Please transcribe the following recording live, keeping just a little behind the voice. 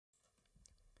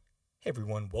Hey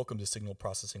everyone, welcome to Signal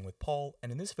Processing with Paul,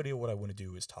 and in this video what I want to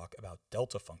do is talk about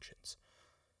delta functions.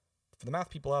 For the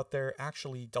math people out there,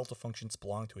 actually delta functions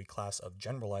belong to a class of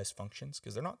generalized functions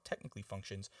because they're not technically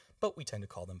functions, but we tend to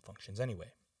call them functions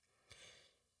anyway.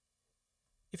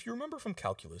 If you remember from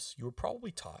calculus, you were probably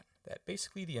taught that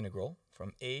basically the integral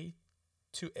from a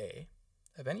to a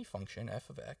of any function f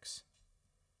of x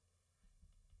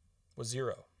was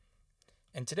 0.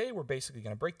 And today we're basically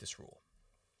going to break this rule.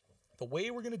 The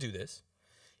way we're going to do this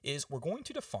is we're going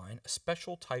to define a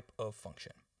special type of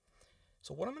function.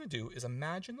 So what I'm going to do is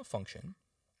imagine the function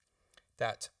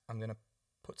that I'm going to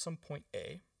put some point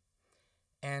A,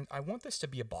 and I want this to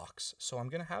be a box. So I'm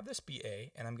going to have this be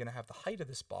A, and I'm going to have the height of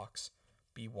this box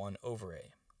be 1 over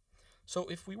A. So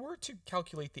if we were to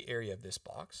calculate the area of this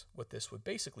box, what this would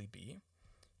basically be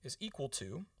is equal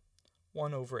to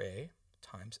 1 over A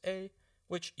times A,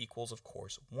 which equals, of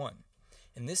course, 1.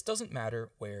 And this doesn't matter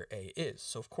where A is.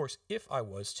 So of course, if I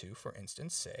was to, for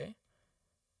instance, say,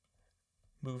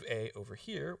 move A over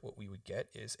here, what we would get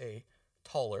is a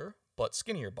taller but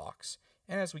skinnier box.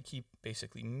 And as we keep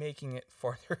basically making it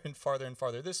farther and farther and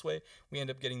farther this way, we end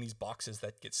up getting these boxes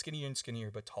that get skinnier and skinnier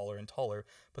but taller and taller,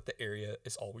 but the area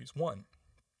is always 1.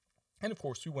 And of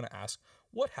course, we want to ask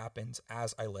what happens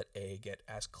as I let A get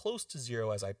as close to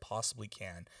 0 as I possibly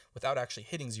can without actually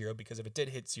hitting 0, because if it did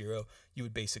hit 0, you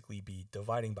would basically be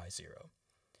dividing by 0.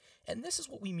 And this is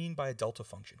what we mean by a delta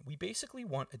function. We basically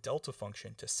want a delta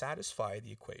function to satisfy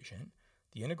the equation,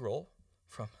 the integral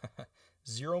from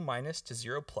 0 minus to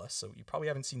 0 plus. So you probably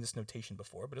haven't seen this notation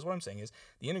before, but what I'm saying is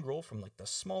the integral from like the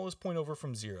smallest point over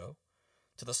from 0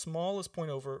 to the smallest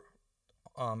point over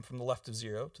from the left of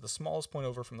 0 to the smallest point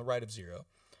over from the right of 0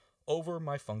 over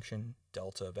my function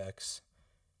delta of x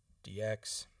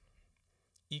dx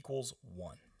equals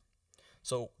 1.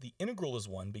 So the integral is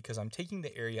 1 because I'm taking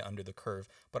the area under the curve,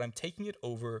 but I'm taking it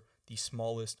over the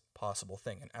smallest possible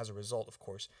thing. And as a result, of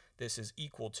course, this is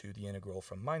equal to the integral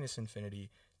from minus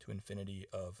infinity to infinity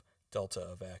of delta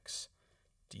of x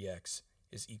dx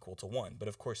is equal to 1. But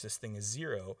of course, this thing is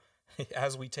 0.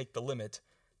 As we take the limit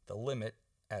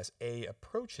as a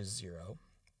approaches 0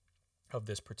 of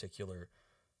this particular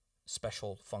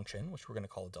special function, which we're going to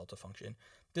call a delta function,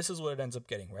 this is what it ends up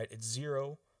getting, right? It's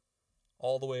 0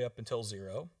 all the way up until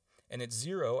 0, and it's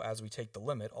 0 as we take the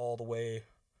limit all the way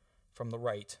from the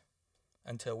right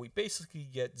until we basically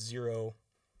get 0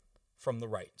 from the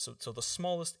right, so the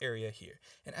smallest area here.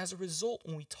 And as a result,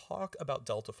 when we talk about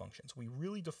delta functions, we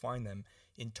really define them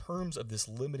in terms of this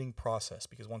limiting process,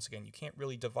 because once again, you can't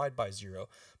really divide by 0,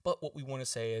 but what we want to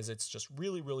say is it's just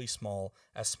really, really small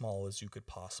as you could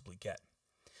possibly get.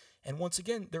 And once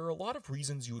again, there are a lot of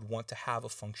reasons you would want to have a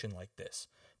function like this.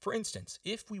 For instance,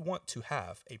 if we want to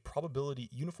have a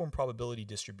uniform probability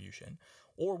distribution,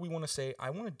 or we want to say, I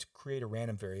wanted to create a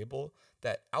random variable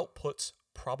that outputs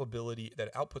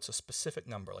a specific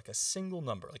number, like a single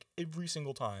number, like every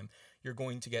single time you're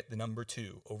going to get the number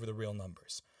 2 over the real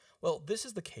numbers. Well, this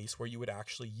is the case where you would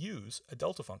actually use a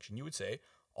delta function. You would say,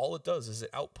 all it does is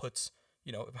it outputs,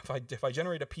 if I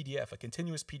generate a PDF, a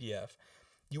continuous PDF,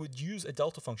 you would use a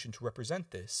delta function to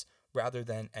represent this rather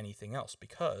than anything else,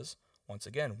 because once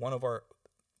again, one of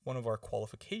our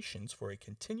qualifications for a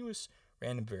continuous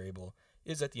random variable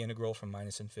is that the integral from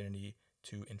minus infinity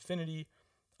to infinity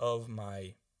of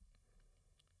my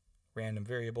random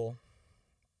variable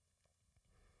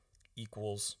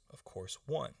equals, of course,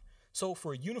 1. So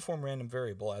for a uniform random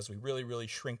variable, as we really, really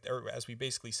shrink, or as we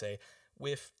basically say,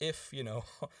 if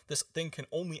this thing can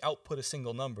only output a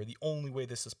single number, the only way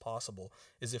this is possible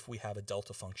is if we have a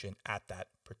delta function at that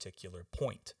particular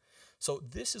point. So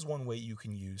this is one way you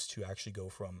can use to actually go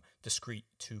from discrete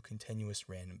to continuous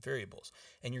random variables.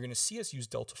 And you're going to see us use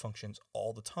delta functions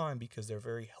all the time because they're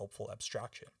very helpful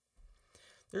abstraction.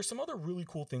 There's some other really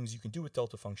cool things you can do with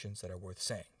delta functions that are worth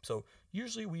saying. So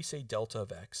usually we say delta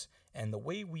of x, and the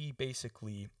way we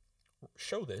basically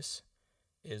show this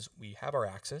is we have our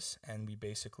axis, and we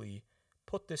basically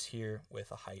put this here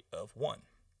with a height of 1.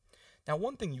 Now,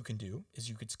 one thing you can do is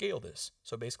you could scale this.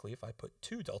 So basically, if I put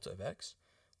 2 delta of x,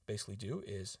 basically do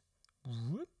is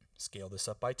scale this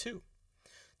up by 2.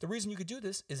 The reason you could do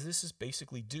this is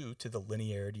basically due to the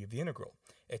linearity of the integral.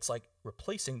 It's like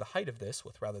replacing the height of this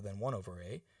with, rather than 1 over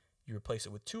a, you replace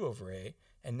it with 2 over a,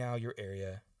 and now your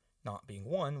area not being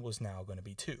 1 was now going to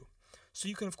be 2. So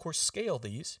you can, of course, scale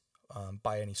these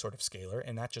by any sort of scalar,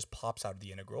 and that just pops out of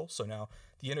the integral. So now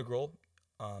the integral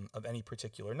of any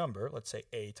particular number, let's say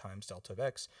a times delta of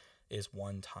x, is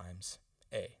 1 times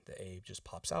a. The a just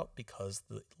pops out because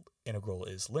the integral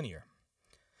is linear.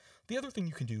 The other thing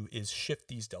you can do is shift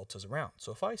these deltas around.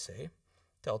 So if I say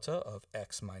delta of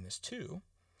x minus 2,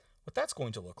 What that's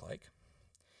going to look like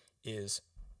is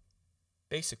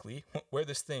basically where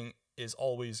this thing is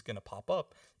always going to pop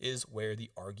up is where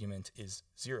the argument is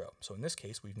 0. So in this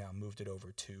case, we've now moved it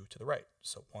over 2 to the right.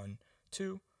 So 1,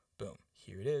 2, boom,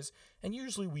 here it is. And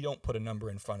usually we don't put a number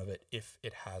in front of it if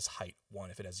it has height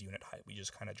 1, if it has unit height. We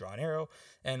just kind of draw an arrow,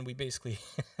 and we basically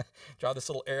draw this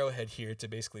little arrowhead here to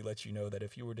basically let you know that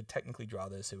if you were to technically draw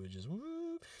this, it would just,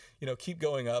 keep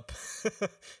going up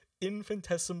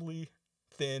infinitesimally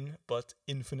thin, but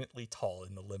infinitely tall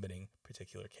in the limiting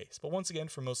particular case. But once again,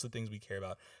 for most of the things we care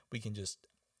about, we can just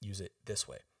use it this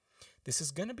way. This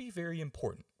is going to be very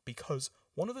important because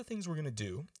one of the things we're going to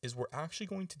do is we're actually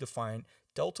going to define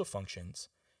delta functions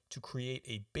to create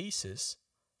a basis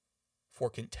for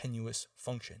continuous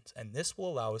functions. And this will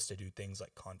allow us to do things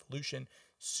like convolution,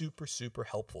 super, super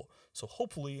helpful. So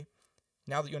hopefully,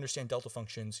 now that you understand delta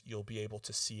functions, you'll be able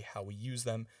to see how we use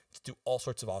them to do all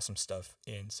sorts of awesome stuff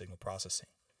in signal processing.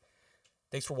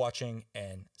 Thanks for watching,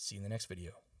 and see you in the next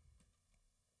video.